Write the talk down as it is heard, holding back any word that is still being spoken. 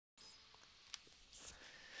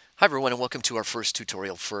Hi everyone, and welcome to our first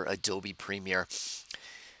tutorial for Adobe Premiere.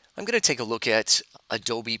 I'm going to take a look at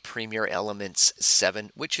Adobe Premiere Elements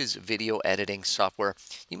 7, which is video editing software.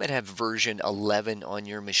 You might have version 11 on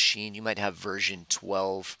your machine. You might have version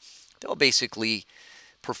 12. They'll basically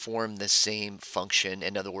perform the same function,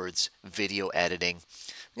 in other words, video editing.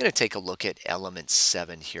 I'm going to take a look at Elements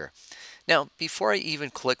 7 here. Now, before I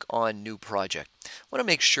even click on New Project, I want to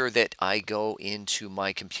make sure that I go into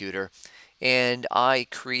my computer and I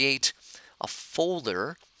create a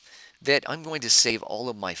folder that I'm going to save all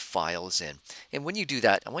of my files in. And when you do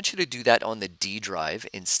that, I want you to do that on the D drive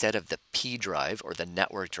instead of the P drive or the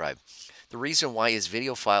network drive. The reason why is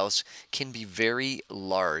video files can be very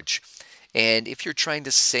large. And if you're trying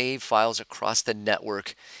to save files across the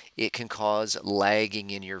network, it can cause lagging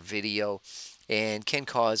in your video and can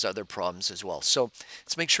cause other problems as well. So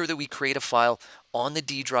let's make sure that we create a file on the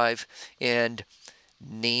D drive and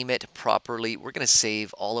name it properly. We're going to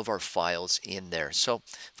save all of our files in there. So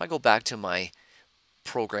if I go back to my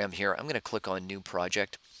program here, I'm going to click on New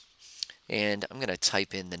Project and I'm going to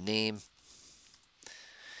type in the name.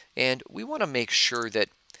 And we want to make sure that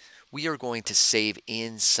we are going to save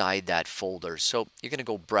inside that folder. So you're going to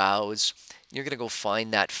go Browse. You're going to go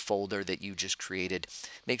find that folder that you just created.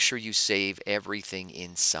 Make sure you save everything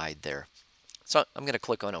inside there. So I'm going to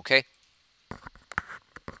click on OK.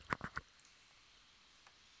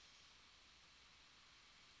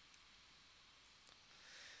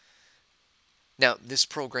 Now, this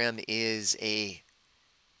program is a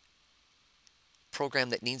program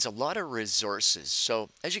that needs a lot of resources. So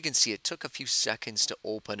as you can see, it took a few seconds to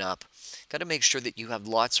open up. Got to make sure that you have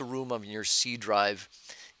lots of room on your C drive.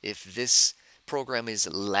 If this program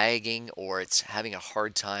is lagging or it's having a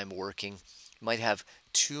hard time working, you might have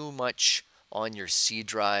too much on your C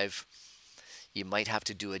drive. You might have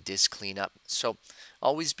to do a disk cleanup. So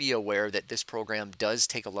always be aware that this program does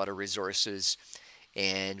take a lot of resources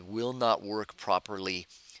and will not work properly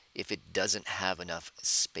if it doesn't have enough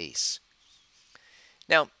space.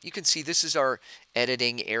 Now you can see this is our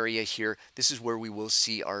editing area here. This is where we will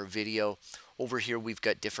see our video. Over here we've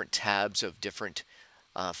got different tabs of different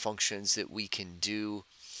functions that we can do.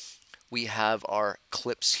 We have our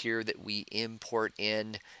clips here that we import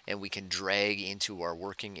in and we can drag into our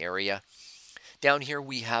working area. Down here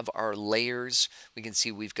we have our layers. We can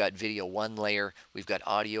see we've got video 1 layer, we've got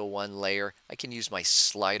audio 1 layer. I can use my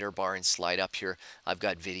slider bar and slide up here. I've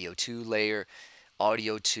got video 2 layer,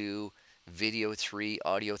 audio 2, video 3,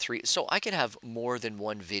 audio 3. So I can have more than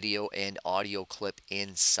one video and audio clip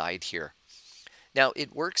inside here. Now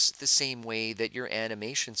it works the same way that your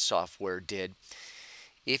animation software did.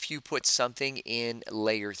 If you put something in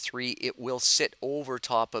layer 3, it will sit over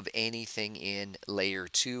top of anything in layer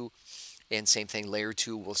 2. And same thing, layer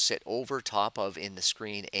 2 will sit over top of in the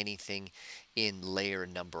screen anything in layer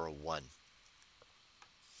number 1.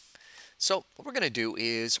 So what we're going to do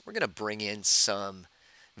is we're going to bring in some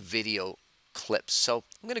video clips. So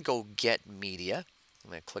I'm going to go get media.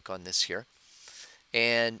 I'm going to click on this here.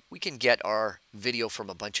 And we can get our video from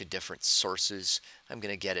a bunch of different sources. I'm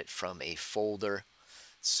going to get it from a folder.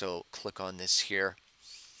 So click on this here.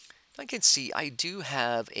 I can see I do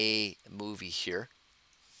have a movie here.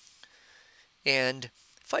 And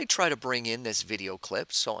if I try to bring in this video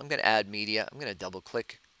clip, so I'm going to add media, I'm going to double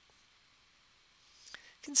click.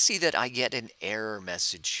 You can see that I get an error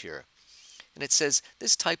message here. And it says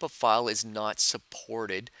this type of file is not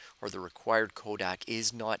supported or the required codec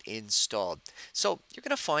is not installed. So you're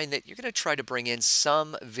going to find that you're going to try to bring in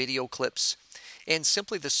some video clips and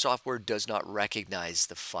simply the software does not recognize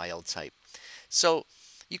the file type. So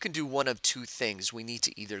you can do one of two things. We need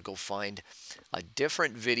to either go find a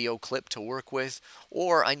different video clip to work with,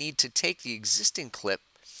 or I need to take the existing clip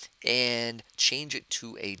and change it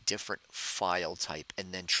to a different file type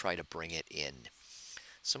and then try to bring it in.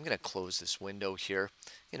 So I'm going to close this window here.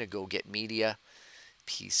 I'm going to go get media,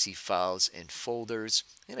 PC files and folders.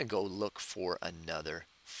 I'm going to go look for another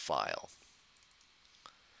file.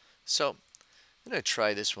 So I'm going to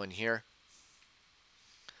try this one here.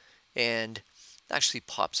 And actually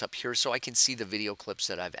pops up here so I can see the video clips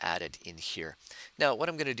that I've added in here. Now what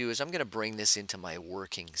I'm going to do is I'm going to bring this into my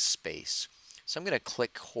working space. So I'm going to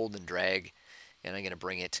click, hold and drag and I'm going to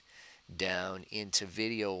bring it down into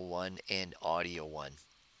video 1 and audio 1.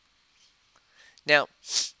 Now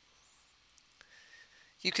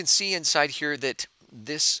you can see inside here that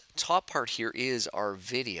this top part here is our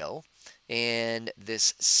video and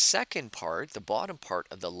this second part, the bottom part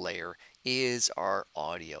of the layer, is our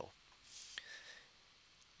audio.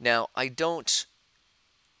 Now, I don't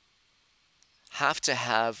have to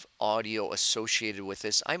have audio associated with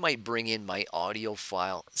this. I might bring in my audio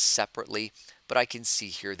file separately, but I can see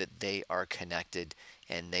here that they are connected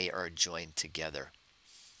and they are joined together.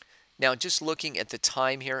 Now, just looking at the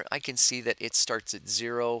time here, I can see that it starts at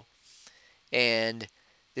 0 and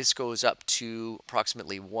this goes up to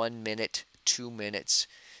approximately 1 minute, 2 minutes,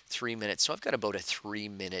 3 minutes. So I've got about a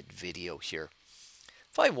 3-minute video here.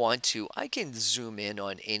 If I want to, I can zoom in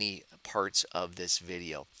on any parts of this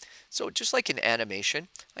video. So just like in animation,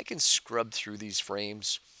 I can scrub through these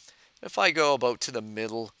frames. If I go about to the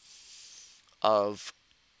middle of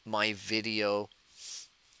my video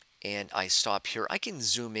and I stop here, I can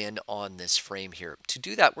zoom in on this frame here. To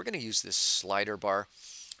do that, we're going to use this slider bar.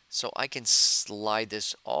 So I can slide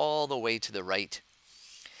this all the way to the right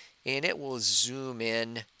and it will zoom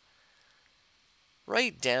in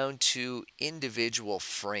right down to individual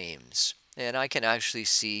frames. And I can actually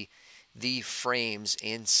see the frames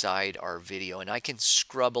inside our video. And I can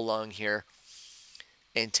scrub along here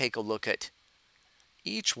and take a look at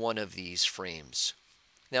each one of these frames.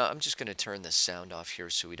 Now I'm just going to turn the sound off here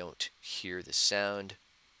so we don't hear the sound.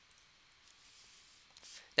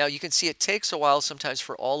 Now you can see it takes a while sometimes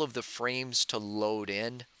for all of the frames to load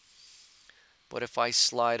in. But if I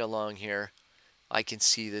slide along here, I can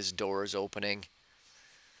see this door is opening.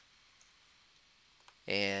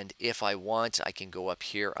 And if I want, I can go up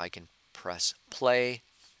here, I can press play.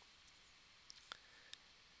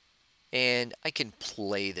 And I can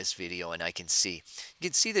play this video and I can see. You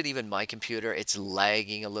can see that even my computer, it's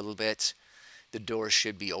lagging a little bit. The door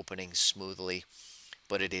should be opening smoothly,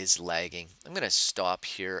 but it is lagging. I'm going to stop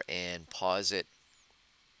here and pause it.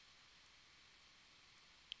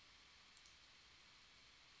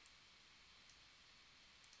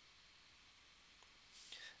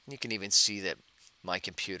 And you can even see that my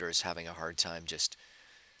computer is having a hard time just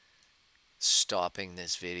stopping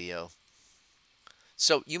this video.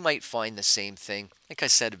 So you might find the same thing. Like I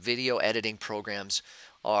said, video editing programs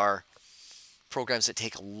are programs that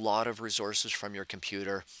take a lot of resources from your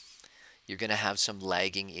computer. You're going to have some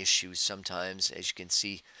lagging issues sometimes. As you can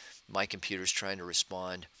see, my computer's trying to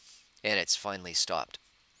respond and it's finally stopped.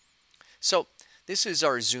 So this is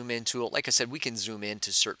our zoom in tool. Like I said, we can zoom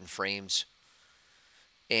into certain frames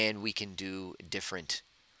and we can do different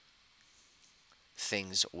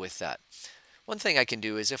things with that. One thing I can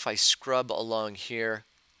do is if I scrub along here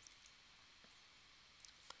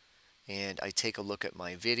and I take a look at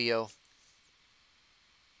my video,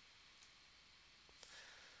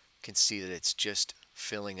 you can see that it's just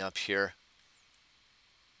filling up here.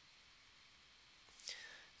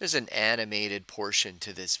 There's an animated portion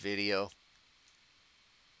to this video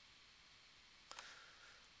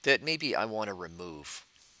that maybe I want to remove.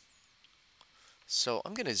 So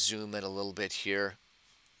I'm going to zoom in a little bit here.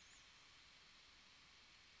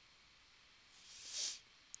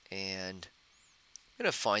 And I'm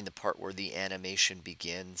going to find the part where the animation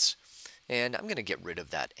begins. And I'm going to get rid of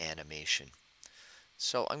that animation.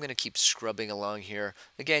 So I'm going to keep scrubbing along here.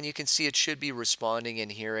 Again, you can see it should be responding in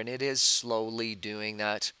here, and it is slowly doing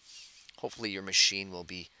that. Hopefully your machine will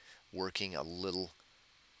be working a little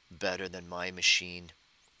better than my machine.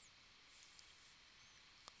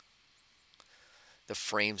 The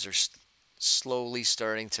frames are slowly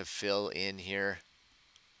starting to fill in here.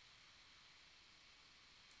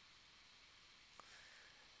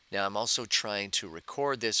 Now I'm also trying to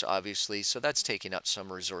record this, obviously, so that's taking up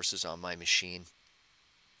some resources on my machine.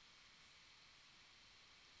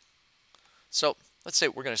 So let's say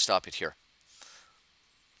we're going to stop it here.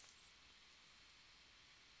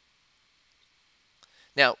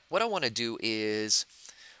 Now what I want to do is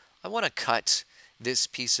I want to cut this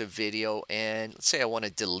piece of video, and let's say I want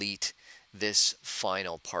to delete this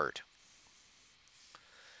final part.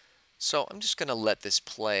 So I'm just going to let this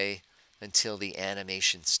play until the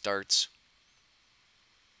animation starts.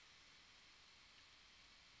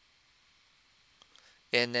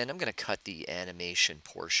 And then I'm going to cut the animation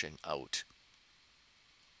portion out.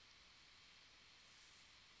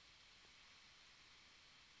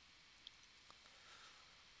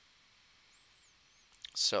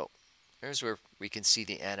 So there's where we can see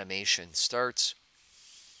the animation starts.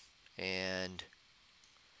 And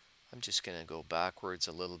I'm just going to go backwards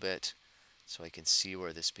a little bit so I can see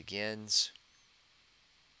where this begins.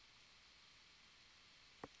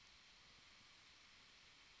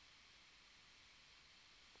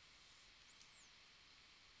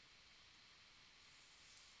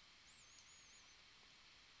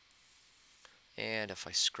 And if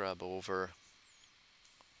I scrub over,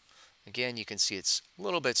 again, you can see it's a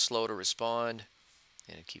little bit slow to respond.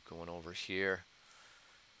 And I keep going over here.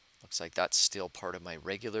 Looks like that's still part of my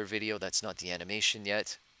regular video. That's not the animation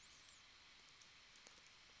yet.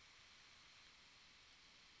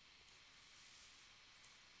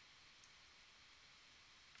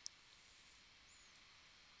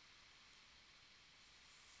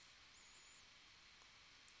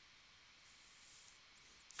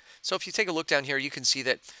 So if you take a look down here, you can see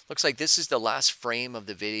that looks like this is the last frame of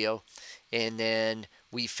the video, and then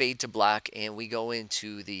we fade to black and we go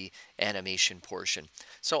into the animation portion.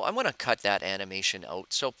 So I'm going to cut that animation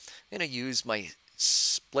out. So I'm going to use my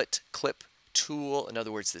split clip tool, in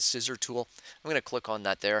other words the scissor tool. I'm going to click on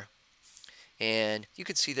that there, and you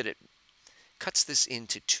can see that it cuts this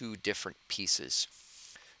into two different pieces.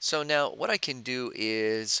 So now what I can do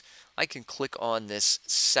is I can click on this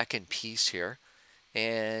second piece here,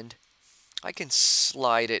 and I can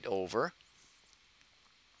slide it over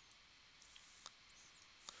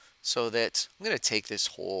so that I'm going to take this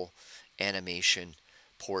whole animation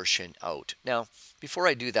portion out. Now, before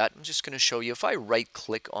I do that, I'm just going to show you, if I right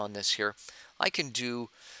click on this here, I can do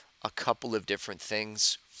a couple of different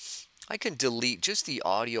things. I can delete just the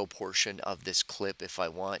audio portion of this clip if I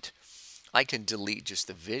want. I can delete just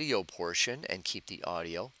the video portion and keep the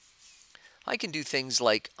audio. I can do things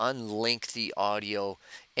like unlink the audio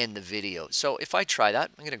and the video. So if I try that,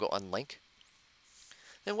 I'm going to go unlink.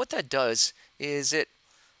 Then what that does is it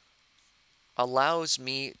allows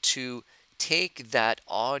me to take that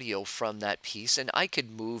audio from that piece, and I could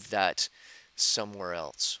move that somewhere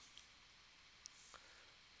else.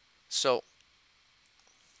 So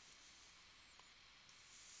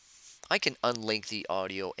I can unlink the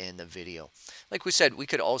audio and the video. Like we said, we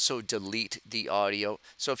could also delete the audio.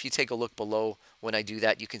 So if you take a look below, when I do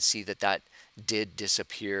that, you can see that that did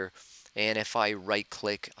disappear. And if I right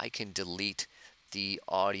click, I can delete the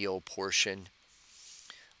audio portion.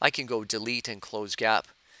 I can go delete and close gap,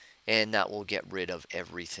 and that will get rid of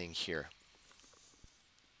everything here.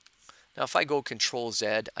 Now if I go Control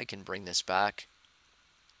Z, I can bring this back.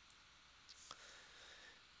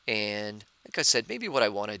 And like I said, maybe what I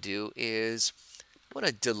want to do is I want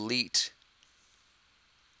to delete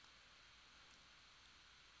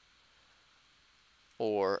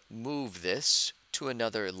or move this to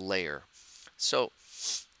another layer. So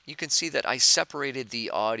you can see that I separated the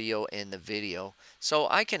audio and the video. So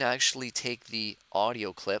I can actually take the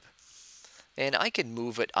audio clip and I can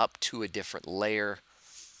move it up to a different layer.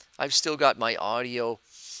 I've still got my audio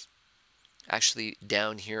actually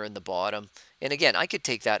down here in the bottom. And again, I could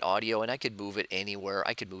take that audio and I could move it anywhere.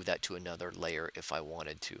 I could move that to another layer if I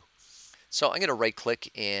wanted to. So I'm going to right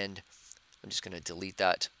click and I'm just going to delete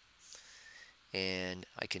that. And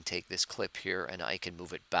I can take this clip here and I can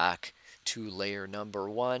move it back to layer number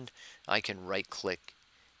 1. I can right click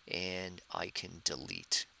and I can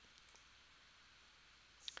delete.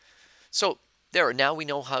 So there, now we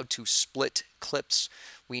know how to split clips.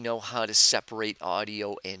 We know how to separate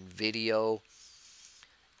audio and video.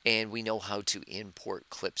 And we know how to import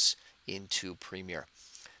clips into Premiere.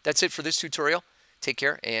 That's it for this tutorial. Take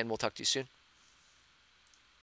care and we'll talk to you soon.